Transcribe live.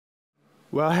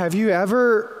Well, have you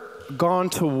ever gone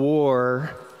to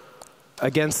war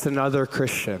against another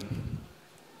Christian?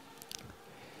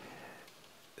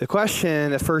 The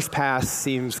question at first pass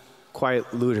seems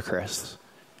quite ludicrous.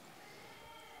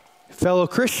 Fellow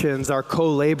Christians are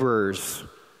co-laborers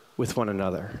with one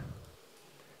another.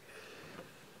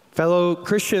 Fellow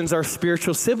Christians are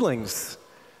spiritual siblings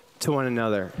to one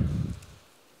another.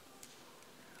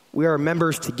 We are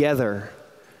members together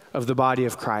of the body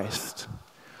of Christ.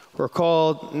 We're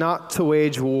called not to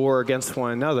wage war against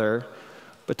one another,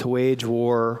 but to wage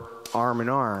war arm in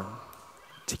arm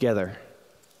together.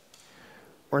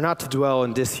 We're not to dwell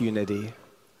in disunity,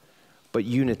 but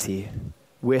unity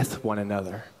with one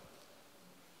another.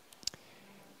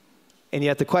 And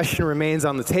yet the question remains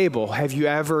on the table: have you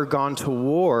ever gone to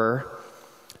war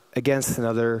against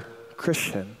another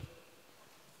Christian?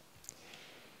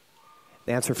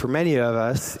 The answer for many of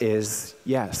us is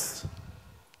yes.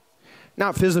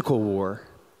 Not physical war,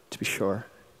 to be sure,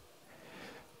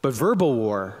 but verbal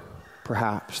war,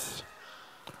 perhaps.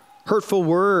 Hurtful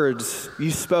words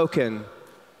you've spoken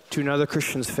to another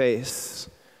Christian's face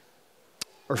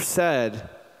or said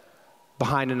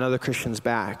behind another Christian's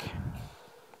back.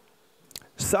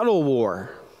 Subtle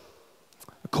war,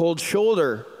 a cold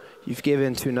shoulder you've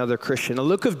given to another Christian, a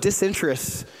look of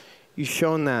disinterest you've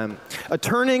shown them, a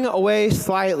turning away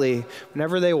slightly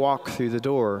whenever they walk through the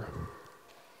door.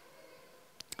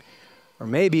 Or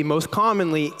maybe, most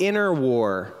commonly, inner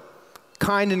war,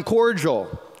 kind and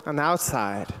cordial on the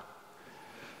outside.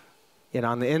 Yet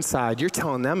on the inside, you're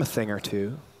telling them a thing or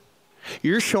two.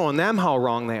 You're showing them how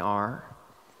wrong they are.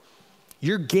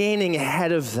 You're gaining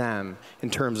ahead of them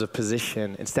in terms of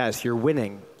position and status. You're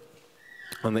winning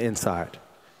on the inside.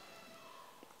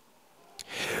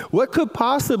 What could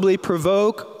possibly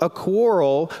provoke a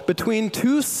quarrel between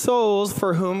two souls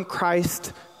for whom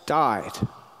Christ died?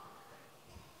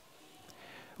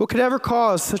 What could ever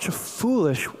cause such a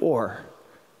foolish war?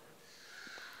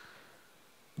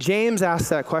 James asks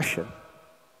that question,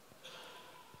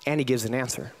 and he gives an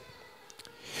answer.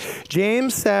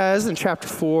 James says in chapter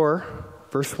 4,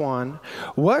 verse 1,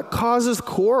 "What causes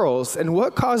quarrels and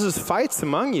what causes fights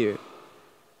among you?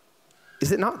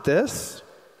 Is it not this,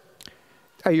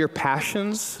 that your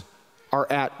passions are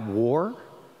at war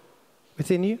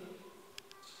within you?"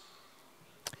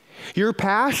 Your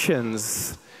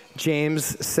passions,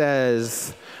 James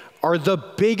says, are the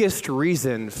biggest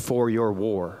reason for your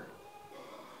war.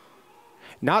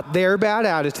 Not their bad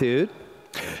attitude,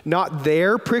 not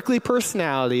their prickly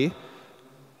personality,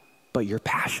 but your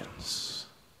passions.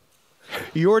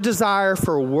 Your desire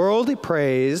for worldly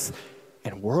praise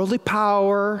and worldly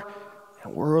power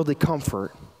and worldly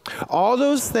comfort. All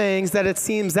those things that it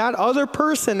seems that other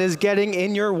person is getting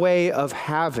in your way of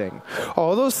having.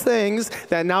 All those things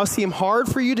that now seem hard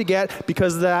for you to get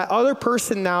because of that other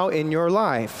person now in your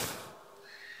life.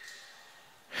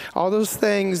 All those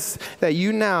things that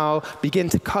you now begin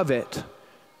to covet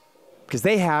because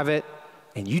they have it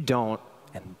and you don't,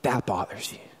 and that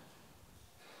bothers you.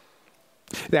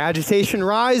 The agitation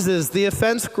rises, the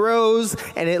offense grows,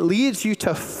 and it leads you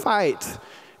to fight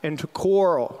and to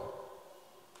quarrel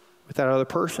with that other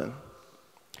person.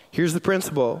 Here's the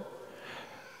principle: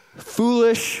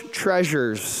 foolish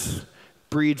treasures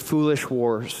breed foolish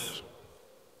wars.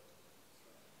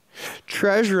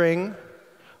 Treasuring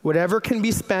whatever can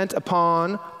be spent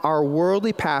upon our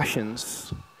worldly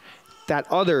passions that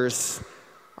others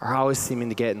are always seeming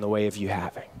to get in the way of you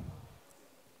having.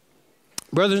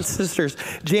 Brothers and sisters,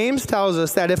 James tells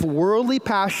us that if worldly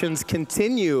passions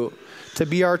continue to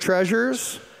be our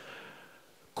treasures,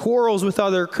 quarrels with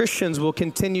other Christians will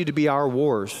continue to be our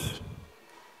wars.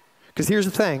 Because here's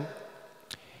the thing: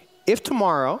 if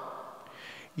tomorrow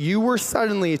you were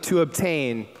suddenly to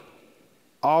obtain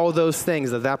all those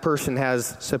things that that person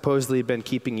has supposedly been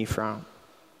keeping you from,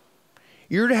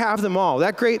 you're to have them all.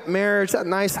 That great marriage, that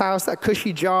nice house, that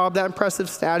cushy job, that impressive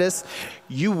status,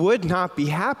 you would not be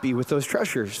happy with those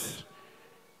treasures.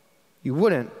 You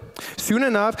wouldn't. Soon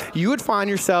enough, you would find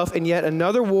yourself in yet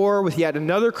another war with yet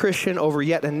another Christian over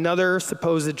yet another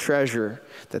supposed treasure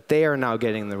that they are now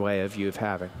getting in the way of you of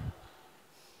having.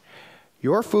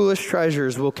 Your foolish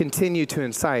treasures will continue to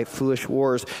incite foolish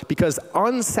wars because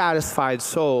unsatisfied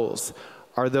souls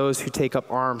are those who take up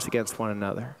arms against one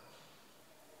another.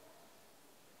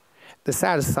 The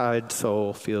satisfied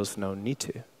soul feels no need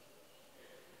to.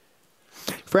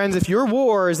 Friends, if your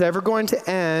war is ever going to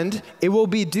end, it will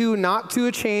be due not to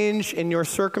a change in your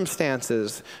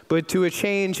circumstances, but to a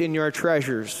change in your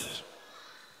treasures.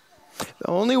 The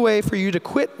only way for you to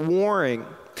quit warring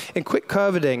and quit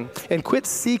coveting and quit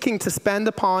seeking to spend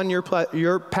upon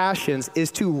your passions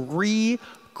is to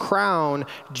crown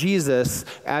Jesus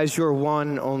as your one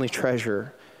and only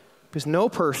treasure. Because no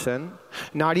person,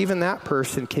 not even that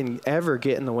person, can ever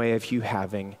get in the way of you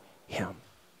having him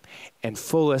and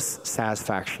fullest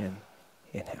satisfaction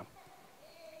in him.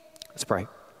 Let's pray.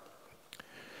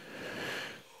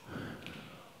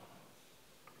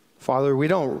 Father, we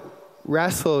don't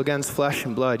wrestle against flesh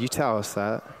and blood. You tell us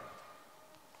that.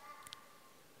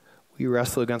 We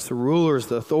wrestle against the rulers,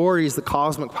 the authorities, the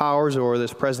cosmic powers over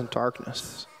this present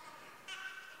darkness.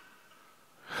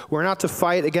 We're not to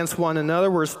fight against one another.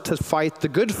 We're to fight the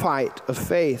good fight of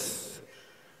faith.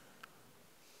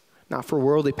 Not for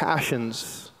worldly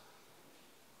passions,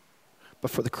 but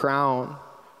for the crown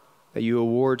that you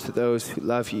award to those who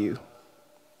love you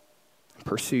and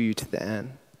pursue you to the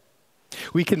end.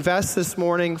 We confess this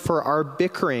morning for our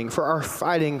bickering, for our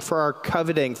fighting, for our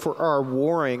coveting, for our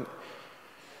warring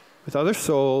with other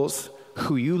souls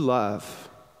who you love.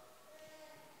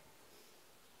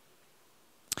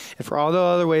 And for all the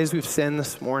other ways we've sinned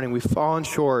this morning, we've fallen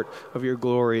short of your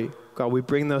glory. God, we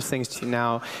bring those things to you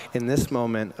now in this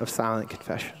moment of silent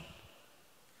confession.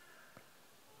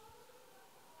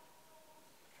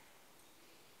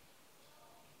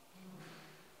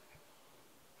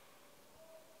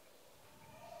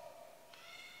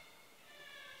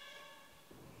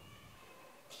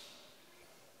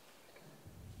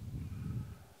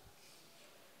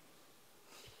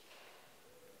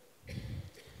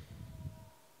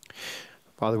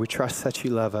 Father, we trust that you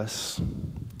love us.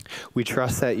 We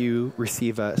trust that you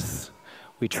receive us.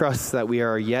 We trust that we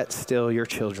are yet still your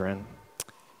children.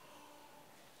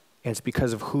 And it's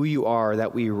because of who you are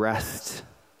that we rest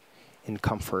in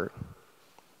comfort,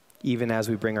 even as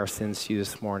we bring our sins to you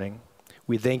this morning.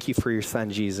 We thank you for your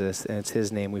son, Jesus, and it's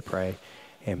his name we pray.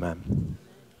 Amen.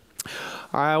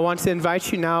 All right, I want to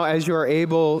invite you now, as you are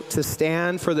able, to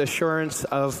stand for the assurance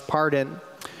of pardon.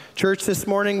 Church, this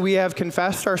morning we have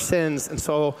confessed our sins, and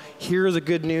so here's the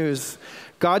good news.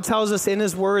 God tells us in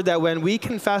his word that when we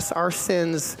confess our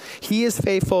sins, he is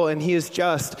faithful and he is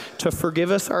just to forgive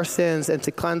us our sins and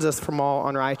to cleanse us from all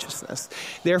unrighteousness.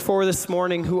 Therefore, this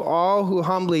morning, all who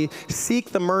humbly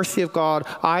seek the mercy of God,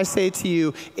 I say to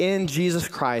you, in Jesus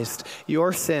Christ,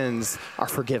 your sins are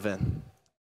forgiven.